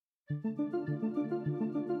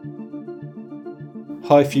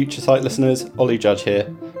Hi Future Sight listeners, Ollie Judge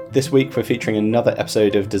here. This week we're featuring another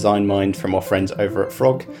episode of Design Mind from our friends over at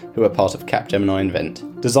Frog, who are part of Capgemini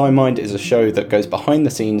Invent. Design Mind is a show that goes behind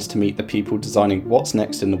the scenes to meet the people designing what's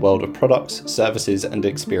next in the world of products, services and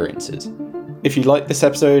experiences. If you like this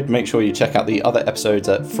episode, make sure you check out the other episodes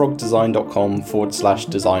at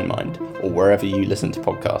frogdesign.com/designmind or wherever you listen to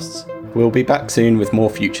podcasts. We'll be back soon with more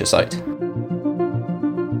Future Sight.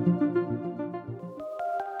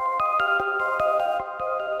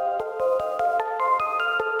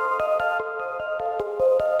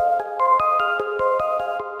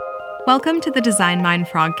 Welcome to the Design Mind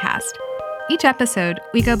Frogcast. Each episode,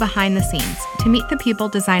 we go behind the scenes to meet the people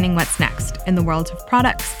designing what's next in the world of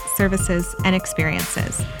products, services, and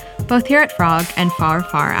experiences, both here at Frog and far,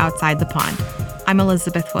 far outside the pond. I'm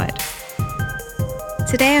Elizabeth Wood.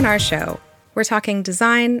 Today on our show, we're talking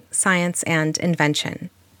design, science, and invention,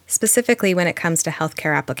 specifically when it comes to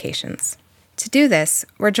healthcare applications. To do this,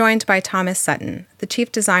 we're joined by Thomas Sutton, the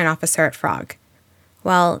Chief Design Officer at Frog.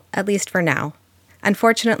 Well, at least for now.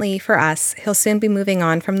 Unfortunately for us, he'll soon be moving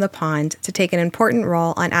on from the pond to take an important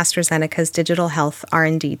role on AstraZeneca's digital health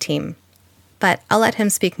R&D team. But I'll let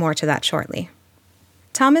him speak more to that shortly.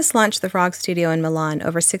 Thomas launched the Frog studio in Milan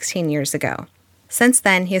over 16 years ago. Since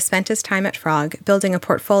then, he has spent his time at Frog building a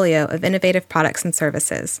portfolio of innovative products and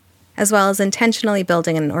services, as well as intentionally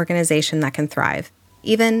building an organization that can thrive,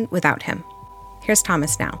 even without him. Here's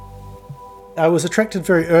Thomas now. I was attracted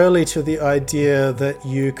very early to the idea that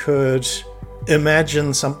you could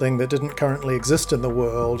imagine something that didn't currently exist in the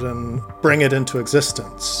world and bring it into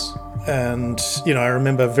existence. And, I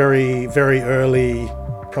remember very, very early,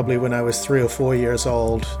 probably when I was 3 or 4 years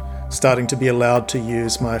old, starting to be allowed to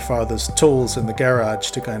use my father's tools in the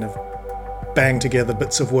garage to kind of bang together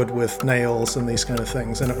bits of wood with nails and these kind of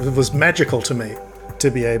things. And it was magical to me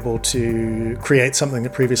to be able to create something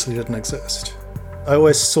that previously didn't exist. I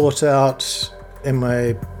always sought out in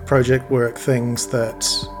my project work things that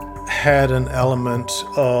had an element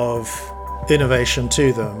of innovation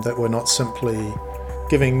to them, that were not simply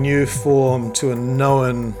giving new form to a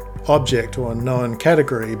known object or a known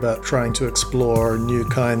category, but trying to explore new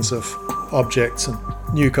kinds of objects and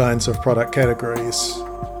new kinds of product categories.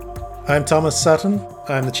 I'm Thomas Sutton.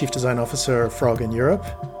 I'm the Chief Design Officer of Frog in Europe,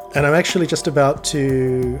 and I'm actually just about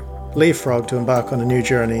to leave Frog to embark on a new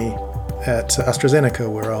journey at AstraZeneca,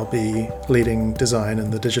 where I'll be leading design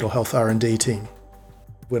in the digital health R&D team.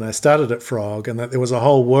 When I started at Frog, and that there was a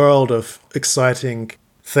whole world of exciting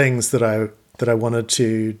things that I wanted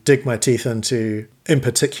to dig my teeth into, in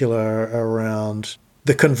particular around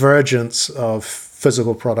the convergence of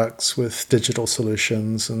physical products with digital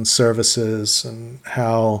solutions and services, and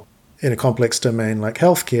how in a complex domain like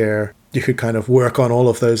healthcare, you could kind of work on all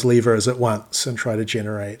of those levers at once and try to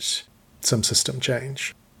generate some system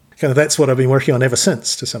change. Kind of that's what I've been working on ever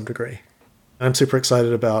since, to some degree. I'm super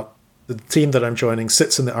excited about the team that I'm joining.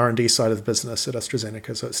 Sits in the R&D side of the business at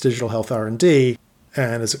AstraZeneca, so it's digital health R&D,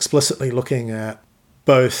 and is explicitly looking at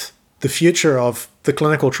both the future of the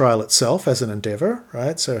clinical trial itself as an endeavor,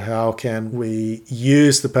 right? So how can we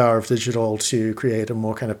use the power of digital to create a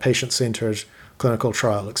more kind of patient-centered clinical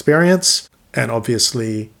trial experience, and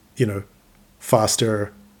obviously,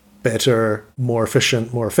 faster, better, more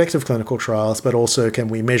efficient, more effective clinical trials, but also can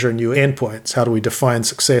we measure new endpoints? How do we define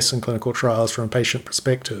success in clinical trials from a patient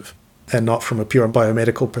perspective, and not from a pure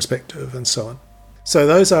biomedical perspective, and so on. So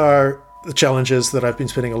those are the challenges that I've been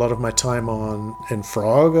spending a lot of my time on in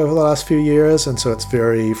Frog over the last few years, and so it's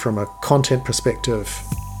very, from a content perspective,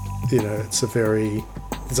 there's a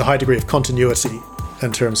high degree of continuity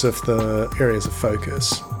in terms of the areas of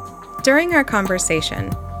focus. During our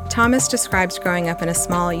conversation, Thomas describes growing up in a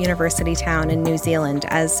small university town in New Zealand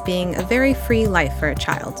as being a very free life for a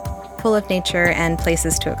child, full of nature and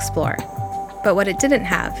places to explore. But what it didn't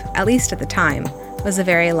have, at least at the time, was a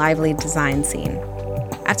very lively design scene.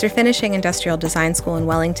 After finishing industrial design school in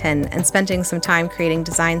Wellington and spending some time creating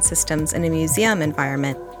design systems in a museum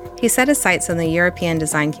environment, he set his sights on the European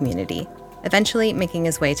design community, eventually making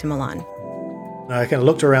his way to Milan. I kind of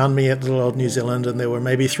looked around me at little old New Zealand, and there were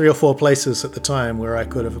maybe 3 or 4 places at the time where I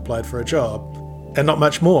could have applied for a job, and not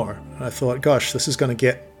much more. I thought, gosh, this is going to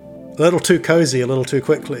get a little too cozy a little too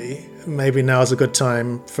quickly. Maybe now is a good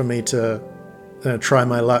time for me to try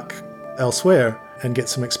my luck elsewhere and get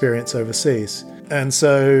some experience overseas. And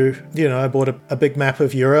so, I bought a big map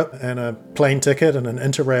of Europe and a plane ticket and an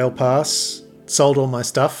Interrail pass, sold all my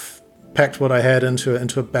stuff, packed what I had into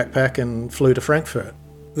a backpack and flew to Frankfurt.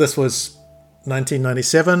 This was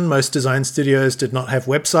 1997. Most design studios did not have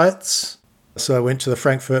websites. So I went to the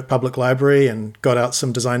Frankfurt Public Library and got out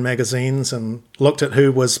some design magazines and looked at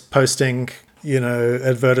who was posting,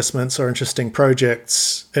 advertisements or interesting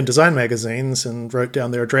projects in design magazines and wrote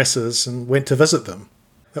down their addresses and went to visit them.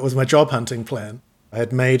 That was my job hunting plan. I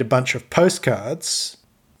had made a bunch of postcards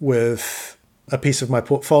with a piece of my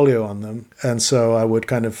portfolio on them. And so I would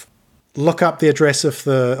kind of look up the address of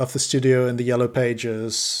the studio in the Yellow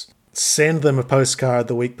Pages, send them a postcard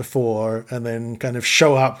the week before, and then kind of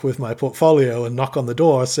show up with my portfolio and knock on the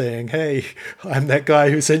door saying, "Hey, I'm that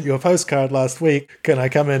guy who sent you a postcard last week. Can I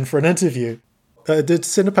come in for an interview?" I did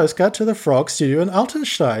send a postcard to the Frog studio in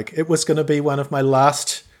Altensteig. It was going to be one of my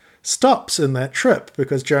last stops in that trip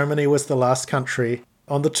because Germany was the last country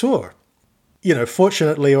on the tour.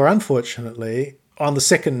 Fortunately or unfortunately, on the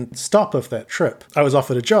second stop of that trip, I was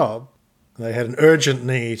offered a job. They had an urgent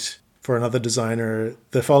need for another designer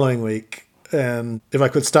the following week, and if I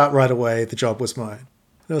could start right away, the job was mine.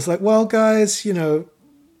 And I was like, well, guys,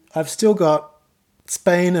 I've still got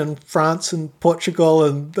Spain and France and Portugal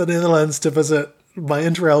and the Netherlands to visit. My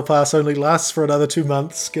Interrail pass only lasts for another 2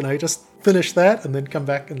 months. Can I just finish that and then come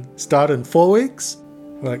back and start in 4 weeks?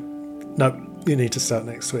 Like, no, you need to start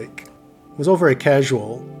next week. It was all very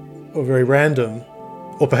casual or very random,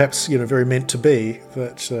 or perhaps, very meant to be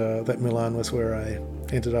that Milan was where I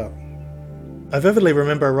ended up. I vividly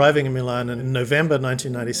remember arriving in Milan in November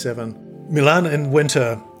 1997. Milan in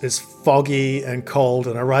winter is foggy and cold,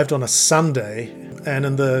 and I arrived on a Sunday. And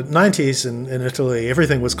in the 90s in Italy,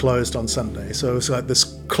 everything was closed on Sunday. So it was like this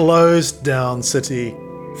closed down city,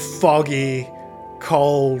 foggy,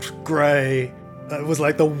 cold, grey. It was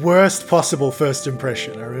like the worst possible first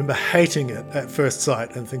impression. I remember hating it at first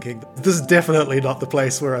sight and thinking, this is definitely not the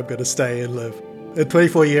place where I'm going to stay and live. And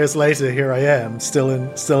 24 years later, here I am, still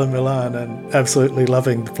in Milan and absolutely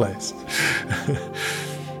loving the place.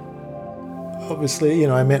 Obviously,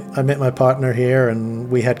 I met my partner here, and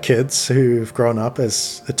we had kids who've grown up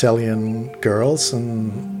as Italian girls,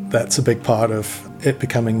 and that's a big part of it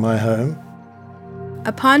becoming my home.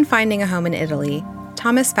 Upon finding a home in Italy,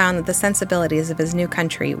 Thomas found that the sensibilities of his new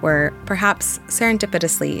country were, perhaps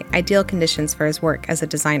serendipitously, ideal conditions for his work as a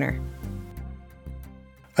designer.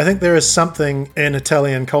 I think there is something in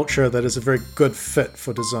Italian culture that is a very good fit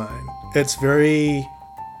for design. It's very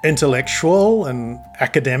intellectual and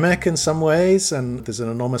academic in some ways, and there's an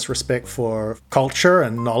enormous respect for culture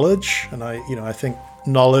and knowledge. And I think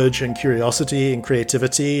knowledge and curiosity and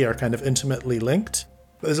creativity are kind of intimately linked.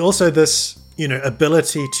 But there's also this,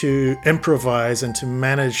 ability to improvise and to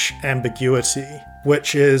manage ambiguity,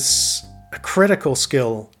 which is a critical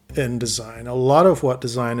skill in design. A lot of what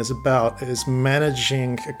design is about is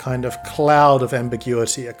managing a kind of cloud of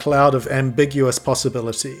ambiguity, a cloud of ambiguous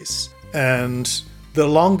possibilities. And the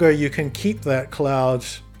longer you can keep that cloud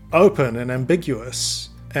open and ambiguous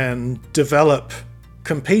and develop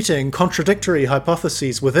competing, contradictory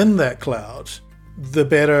hypotheses within that cloud, the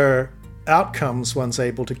better outcomes one's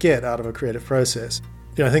able to get out of a creative process.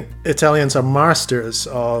 I think Italians are masters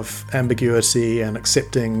of ambiguity and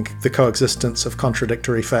accepting the coexistence of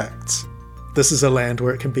contradictory facts. This is a land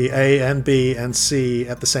where it can be A and B and C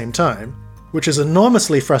at the same time, which is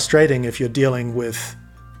enormously frustrating if you're dealing with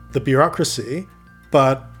the bureaucracy,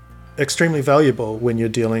 but extremely valuable when you're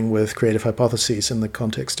dealing with creative hypotheses in the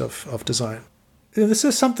context of design. This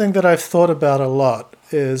is something that I've thought about a lot,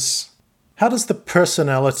 is how does the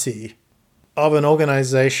personality of an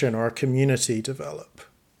organization or a community develop,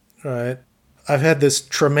 right? I've had this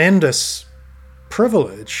tremendous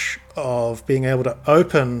privilege of being able to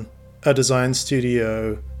open a design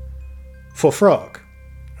studio for Frog,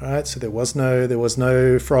 right? So there was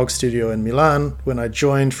no Frog studio in Milan. When I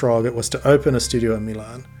joined Frog, it was to open a studio in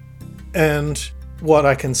Milan. And what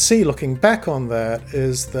I can see looking back on that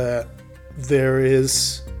is that there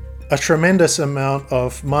is a tremendous amount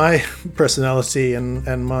of my personality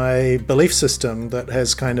and my belief system that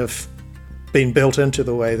has kind of been built into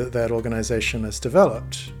the way that organization has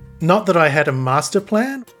developed. Not that I had a master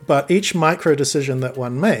plan, but each micro decision that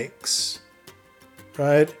one makes,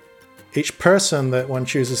 right? Each person that one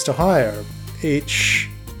chooses to hire, each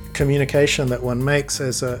communication that one makes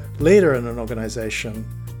as a leader in an organization,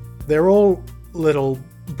 they're all little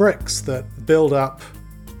bricks that build up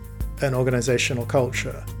an organizational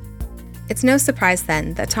culture. It's no surprise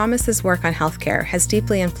then that Thomas's work on healthcare has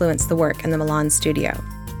deeply influenced the work in the Milan studio.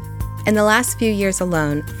 In the last few years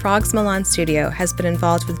alone, Frog's Milan studio has been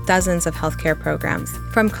involved with dozens of healthcare programs,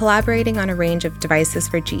 from collaborating on a range of devices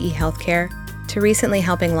for GE Healthcare to recently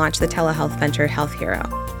helping launch the telehealth venture Health Hero.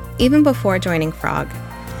 Even before joining Frog,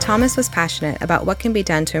 Thomas was passionate about what can be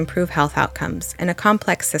done to improve health outcomes in a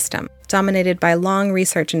complex system dominated by long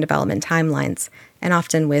research and development timelines, and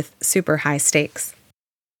often with super high stakes.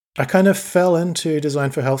 I kind of fell into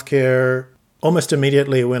design for healthcare almost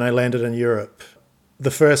immediately when I landed in Europe.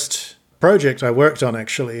 The first project I worked on,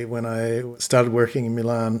 actually, when I started working in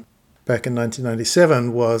Milan back in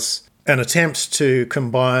 1997, was an attempt to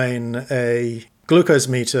combine a glucose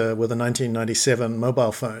meter with a 1997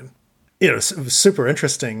 mobile phone. It was super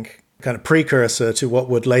interesting, kind of precursor to what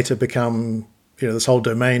would later become, this whole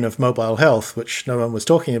domain of mobile health, which no one was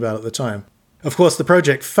talking about at the time. Of course, the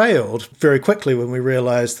project failed very quickly when we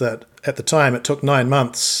realized that at the time it took 9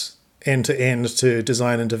 months end to end to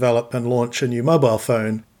design and develop and launch a new mobile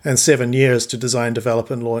phone, and 7 years to design, develop,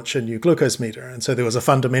 and launch a new glucose meter. And so there was a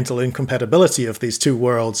fundamental incompatibility of these two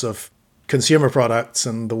worlds of consumer products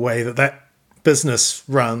and the way that business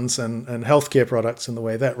runs, and healthcare products and the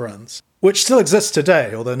way that runs, which still exists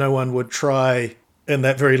today, although no one would try in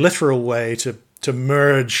that very literal way to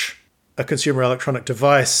merge a consumer electronic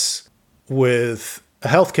device with a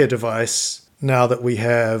healthcare device now that we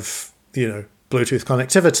have, Bluetooth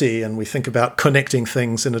connectivity and we think about connecting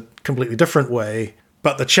things in a completely different way.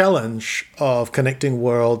 But the challenge of connecting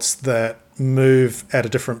worlds that move at a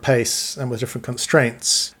different pace and with different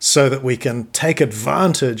constraints so that we can take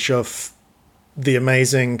advantage of the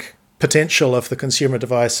amazing potential of the consumer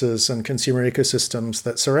devices and consumer ecosystems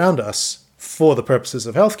that surround us for the purposes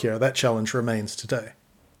of healthcare, that challenge remains today.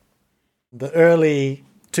 The early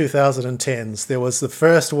 2010s, there was the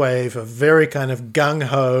first wave of very kind of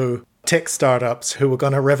gung-ho tech startups who were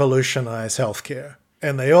going to revolutionize healthcare.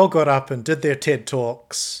 And they all got up and did their TED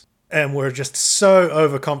Talks and were just so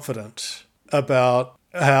overconfident about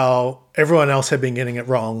how everyone else had been getting it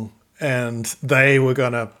wrong and they were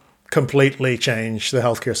going to completely change the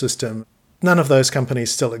healthcare system. None of those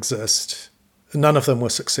companies still exist. None of them were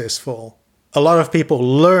successful. A lot of people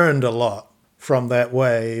learned a lot from that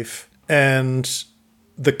wave. And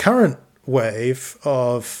the current wave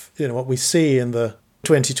of, what we see in the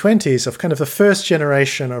 2020s of kind of the first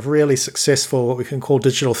generation of really successful, what we can call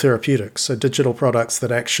digital therapeutics, so digital products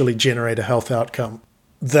that actually generate a health outcome.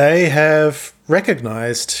 They have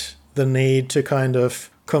recognized the need to kind of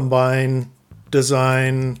combine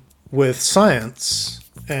design with science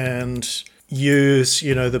and use,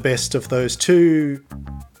 the best of those two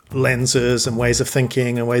lenses and ways of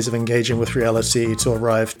thinking and ways of engaging with reality to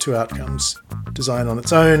arrive to outcomes. Design on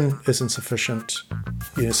its own is insufficient.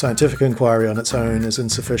 Scientific inquiry on its own is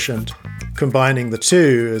insufficient. Combining the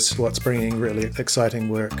two is what's bringing really exciting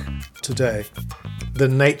work today. The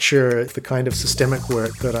nature, the kind of systemic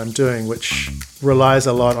work that I'm doing, which relies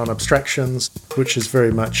a lot on abstractions, which is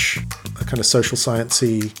very much a kind of social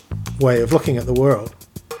sciencey way of looking at the world.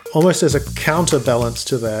 Almost as a counterbalance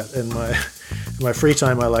to that, in my free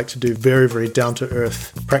time, I like to do very, very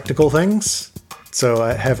down-to-earth practical things. So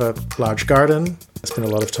I have a large garden. I spend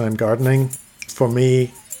a lot of time gardening. For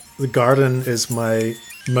me, the garden is my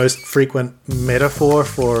most frequent metaphor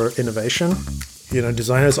for innovation.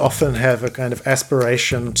 Designers often have a kind of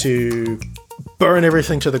aspiration to burn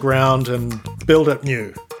everything to the ground and build it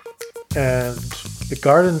new. And the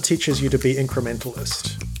garden teaches you to be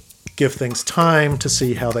incrementalist. Give things time to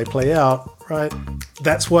see how they play out, right?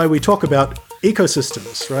 That's why we talk about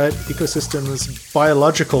ecosystems, right? Ecosystem is a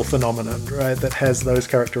biological phenomenon, right, that has those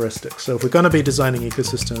characteristics. So if we're going to be designing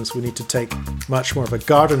ecosystems, we need to take much more of a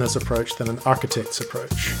gardener's approach than an architect's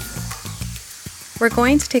approach. We're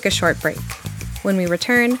going to take a short break. When we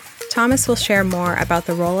return, Thomas will share more about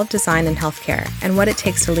the role of design in healthcare and what it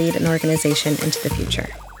takes to lead an organization into the future.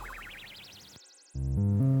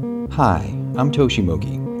 Hi, I'm Toshi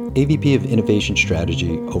Mogi, AVP of Innovation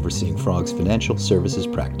Strategy overseeing Frog's financial services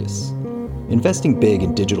practice. Investing big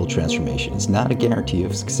in digital transformation is not a guarantee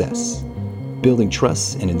of success. Building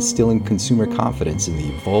trust and instilling consumer confidence in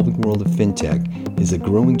the evolving world of fintech is a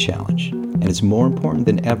growing challenge, and it's more important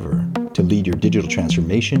than ever to lead your digital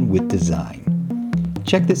transformation with design.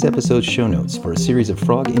 Check this episode's show notes for a series of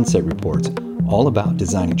Frog Insight reports all about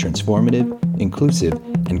designing transformative, inclusive,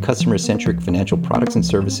 and customer-centric financial products and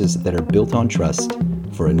services that are built on trust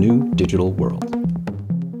for a new digital world.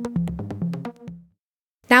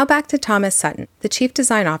 Now back to Thomas Sutton, the Chief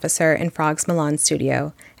Design Officer in Frog's Milan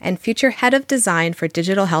studio and future Head of Design for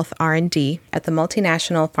Digital Health R&D at the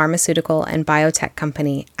multinational pharmaceutical and biotech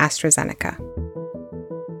company AstraZeneca.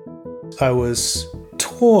 I was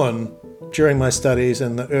torn during my studies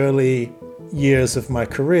in the early years of my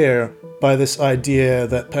career by this idea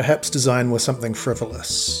that perhaps design was something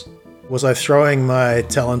frivolous. Was I throwing my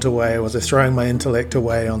talent away? Was I throwing my intellect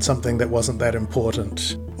away on something that wasn't that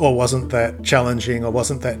important, or wasn't that challenging, or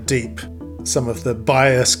wasn't that deep? some of the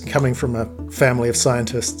bias coming from a family of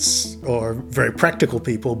scientists or very practical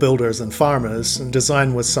people, builders and farmers, and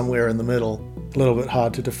design was somewhere in the middle, a little bit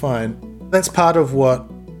hard to define. That's part of what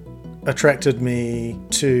attracted me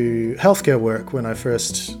to healthcare work when I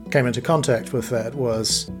first came into contact with that.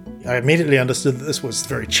 Was I immediately understood that this was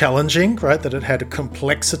very challenging, right? That it had a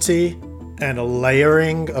complexity and a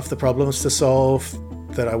layering of the problems to solve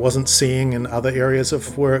that I wasn't seeing in other areas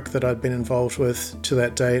of work that I'd been involved with to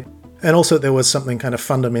that date. And also there was something kind of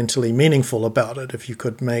fundamentally meaningful about it. If you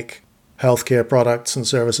could make healthcare products and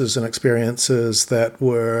services and experiences that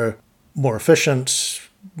were more efficient,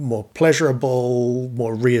 more pleasurable,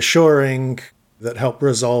 more reassuring, that helped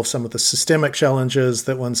resolve some of the systemic challenges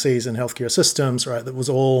that one sees in healthcare systems, right? That was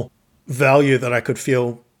all value that I could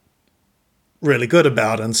feel really good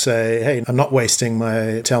about and say, hey, I'm not wasting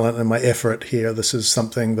my talent and my effort here. This is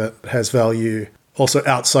something that has value also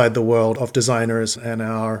outside the world of designers and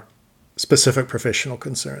our specific professional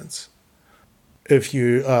concerns. If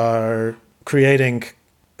you are creating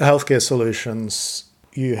healthcare solutions,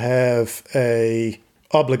 you have a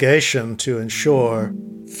obligation to ensure,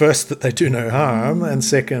 first, that they do no harm, and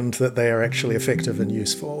second, that they are actually effective and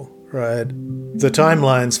useful, right? The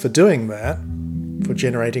timelines for doing that, for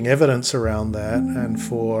generating evidence around that, and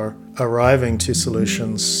for arriving to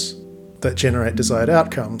solutions that generate desired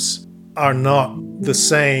outcomes are not the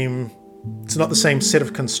same. It's not the same set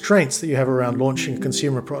of constraints that you have around launching a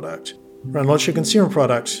consumer product. Around launching a consumer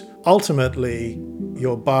product, ultimately,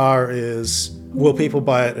 your bar is, will people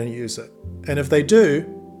buy it and use it? And if they do,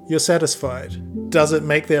 you're satisfied. Does it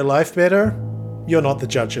make their life better? You're not the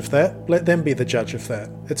judge of that. Let them be the judge of that.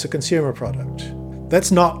 It's a consumer product.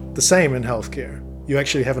 That's not the same in healthcare. You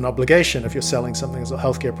actually have an obligation, if you're selling something as a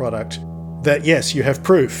healthcare product, that yes, you have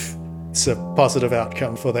proof it's a positive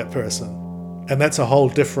outcome for that person. And that's a whole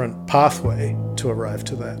different pathway to arrive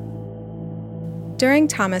to that. During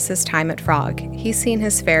Thomas's time at Frog, he's seen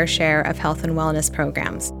his fair share of health and wellness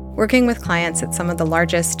programs, working with clients at some of the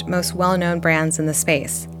largest, most well-known brands in the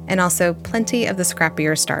space, and also plenty of the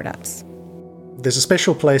scrappier startups. There's a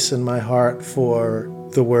special place in my heart for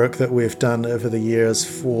the work that we've done over the years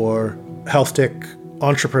for health tech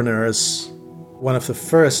entrepreneurs. One of the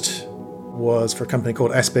first was for a company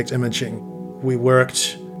called Aspect Imaging. We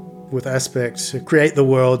worked with Aspect to create the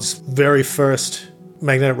world's very first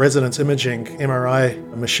magnetic resonance imaging,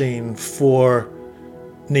 MRI, machine for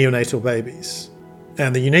neonatal babies.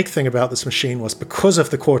 And the unique thing about this machine was, because of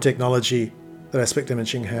the core technology that Aspect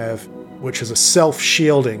Imaging have, which is a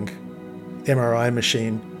self-shielding MRI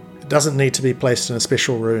machine, it doesn't need to be placed in a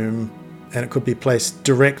special room, and it could be placed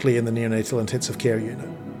directly in the neonatal intensive care unit.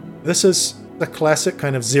 This is a classic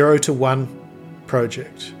kind of 0 to 1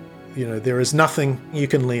 project. You know, there is nothing you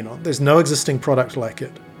can lean on. There's no existing product like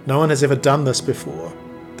it. No one has ever done this before.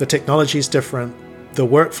 The technology is different. The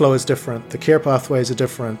workflow is different. The care pathways are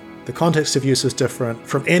different. The context of use is different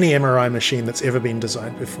from any MRI machine that's ever been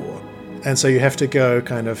designed before. And so you have to go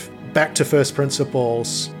kind of back to first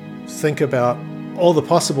principles, think about all the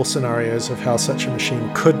possible scenarios of how such a machine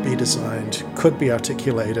could be designed, could be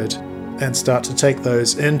articulated, and start to take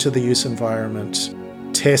those into the use environment,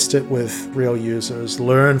 test it with real users,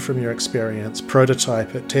 learn from your experience,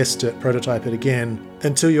 prototype it, test it, prototype it again,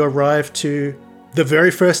 until you arrive to the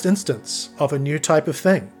very first instance of a new type of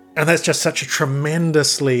thing. And that's just such a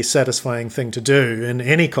tremendously satisfying thing to do in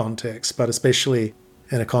any context, but especially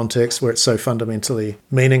in a context where it's so fundamentally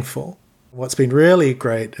meaningful. What's been really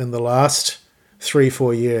great in the last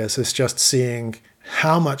 3-4 years is just seeing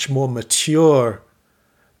how much more mature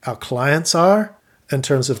our clients are in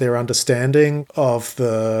terms of their understanding of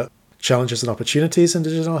the challenges and opportunities in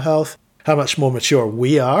digital health, how much more mature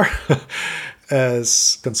we are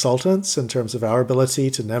as consultants in terms of our ability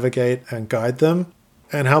to navigate and guide them,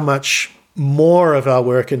 and how much more of our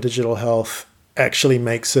work in digital health actually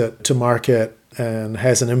makes it to market and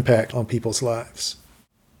has an impact on people's lives.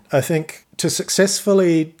 I think to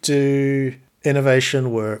successfully do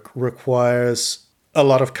innovation work requires a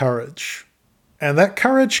lot of courage. And that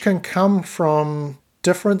courage can come from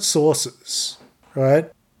different sources,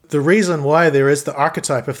 right? The reason why there is the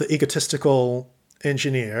archetype of the egotistical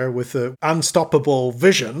engineer with the unstoppable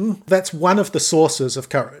vision, that's one of the sources of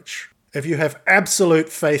courage. If you have absolute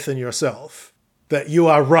faith in yourself, that you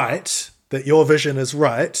are right, that your vision is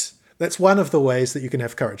right, that's one of the ways that you can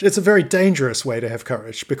have courage. It's a very dangerous way to have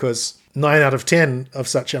courage, because 9 out of 10 of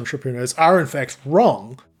such entrepreneurs are in fact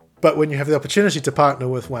wrong. But when you have the opportunity to partner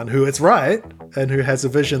with one who is right and who has a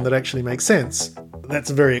vision that actually makes sense, that's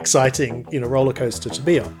a very exciting, roller coaster to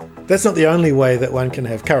be on. That's not the only way that one can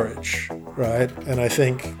have courage, right? And I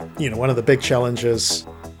think, one of the big challenges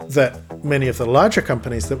that many of the larger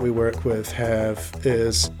companies that we work with have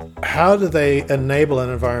is how do they enable an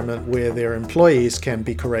environment where their employees can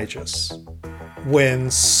be courageous?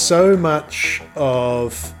 When so much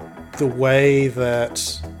of the way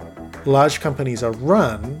that large companies are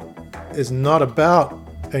run is not about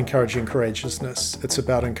encouraging courageousness, it's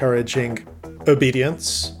about encouraging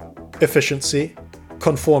obedience, efficiency,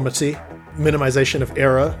 conformity, minimization of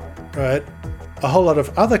error, right? A whole lot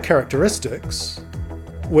of other characteristics,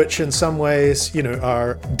 which in some ways,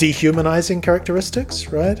 are dehumanizing characteristics,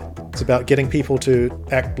 right? It's about getting people to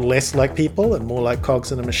act less like people and more like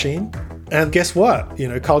cogs in a machine. And guess what?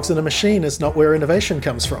 Cogs in a machine is not where innovation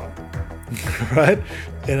comes from, right?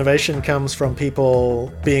 Innovation comes from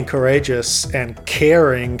people being courageous and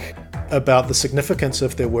caring about the significance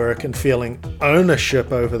of their work and feeling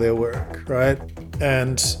ownership over their work, right?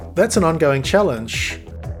 And that's an ongoing challenge.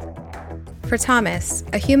 For Thomas,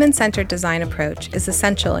 a human-centered design approach is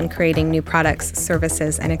essential in creating new products,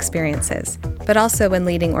 services, and experiences, but also in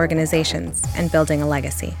leading organizations and building a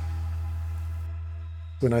legacy.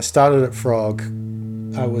 When I started at Frog,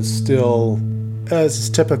 I was still, as is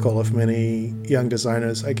typical of many young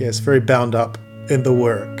designers, I guess, very bound up in the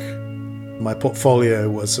work. My portfolio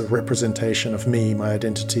was a representation of me, my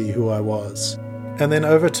identity, who I was. And then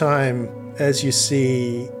over time, as you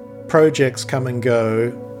see projects come and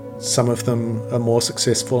go, some of them are more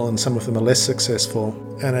successful and some of them are less successful.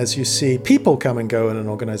 And as you see people come and go in an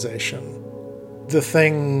organization, the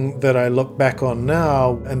thing that I look back on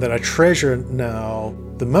now and that I treasure now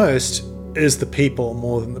the most is the people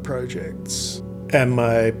more than the projects. And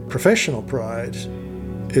my professional pride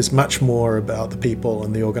is much more about the people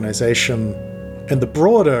and the organization and the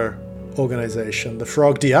broader organization, the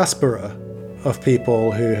Frog diaspora of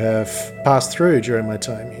people who have passed through during my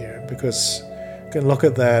time here, because you can look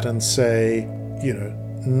at that and say,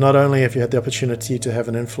 not only have you had the opportunity to have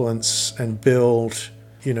an influence and build,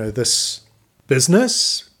 this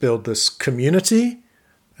business, build this community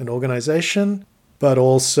and organization, but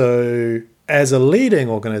also as a leading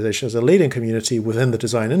organization, as a leading community within the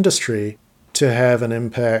design industry, to have an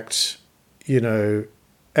impact,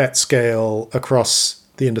 at scale across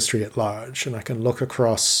the industry at large. And I can look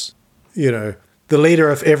across, the leader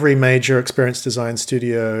of every major experience design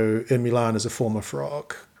studio in Milan is a former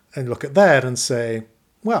Frog, and look at that and say,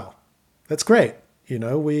 wow, that's great.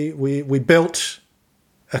 We built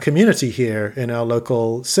a community here in our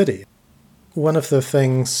local city. One of the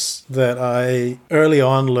things that I early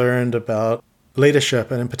on learned about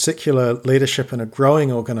leadership, and in particular leadership in a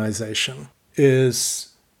growing organization,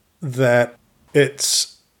 is that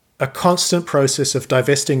it's a constant process of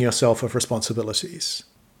divesting yourself of responsibilities.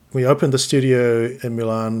 We opened the studio in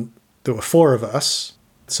Milan. There were 4 of us.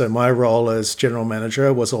 So my role as general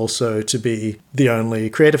manager was also to be the only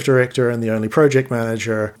creative director and the only project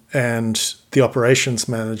manager and the operations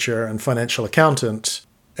manager and financial accountant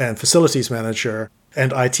and facilities manager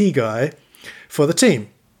and IT guy for the team.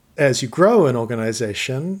 As you grow an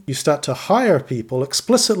organization, you start to hire people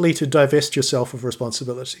explicitly to divest yourself of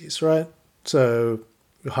responsibilities, right? So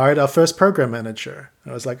we hired our first program manager.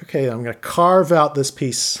 I was like, okay, I'm going to carve out this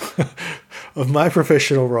piece of my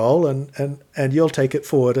professional role and you'll take it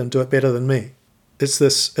forward and do it better than me. It's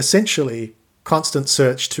this essentially constant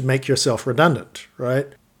search to make yourself redundant, right?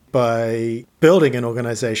 By building an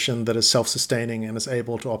organization that is self-sustaining and is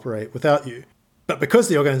able to operate without you. But because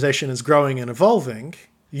the organization is growing and evolving,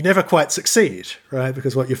 you never quite succeed, right?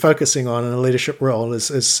 Because what you're focusing on in a leadership role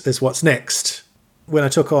is what's next. When I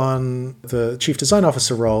took on the chief design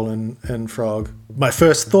officer role in Frog, my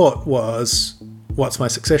first thought was, what's my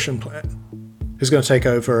succession plan? Who's going to take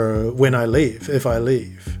over when I leave, if I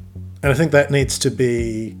leave? And I think that needs to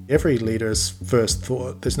be every leader's first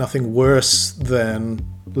thought. There's nothing worse than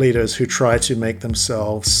leaders who try to make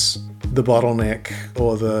themselves the bottleneck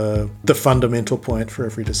or the fundamental point for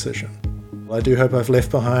every decision. I do hope I've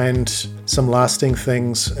left behind some lasting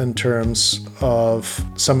things in terms of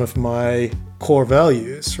some of my core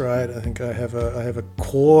values, right? I think I have a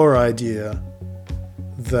core idea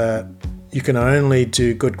that you can only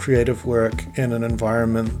do good creative work in an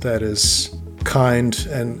environment that is kind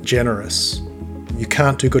and generous. You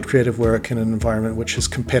can't do good creative work in an environment which is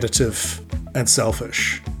competitive and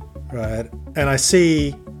selfish, right? And I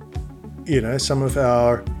see, some of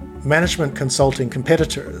our management consulting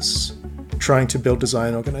competitors trying to build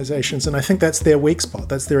design organizations, and I think that's their weak spot,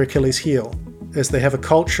 that's their Achilles heel, is they have a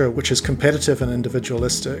culture which is competitive and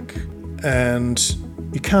individualistic, and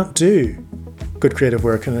you can't do good creative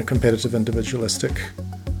work in a competitive, individualistic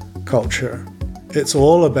culture. It's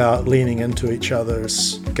all about leaning into each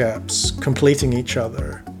other's gaps, completing each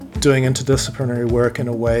other, doing interdisciplinary work in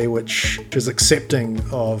a way which is accepting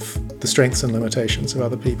of the strengths and limitations of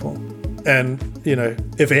other people. And,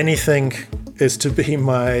 if anything is to be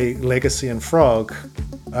my legacy in Frog,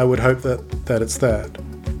 I would hope that it's that.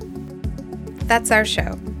 That's our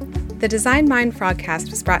show. The Design Mind Frogcast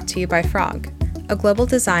was brought to you by Frog, a global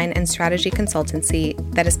design and strategy consultancy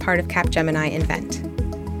that is part of Capgemini Invent.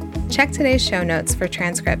 Check today's show notes for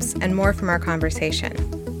transcripts and more from our conversation,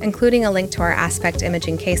 including a link to our Aspect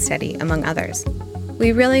Imaging case study, among others.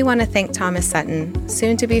 We really want to thank Thomas Sutton,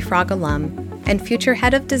 soon-to-be Frog alum, and future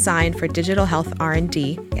head of design for digital health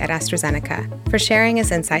R&D at AstraZeneca, for sharing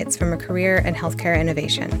his insights from a career in healthcare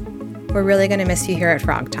innovation. We're really going to miss you here at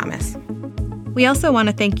Frog, Thomas. We also want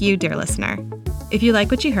to thank you, dear listener. If you like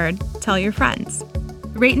what you heard, tell your friends.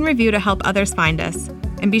 Rate and review to help others find us,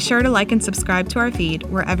 and be sure to like and subscribe to our feed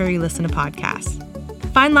wherever you listen to podcasts.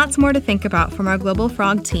 Find lots more to think about from our global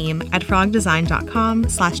Frog team at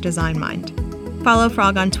frogdesign.com/designmind. Follow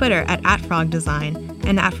Frog on Twitter at @frogdesign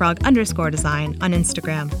and @frog_design on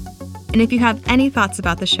Instagram. And if you have any thoughts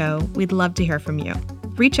about the show, we'd love to hear from you.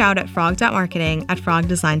 Reach out at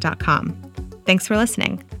frog.marketing@frogdesign.com. Thanks for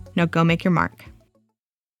listening. Now go make your mark.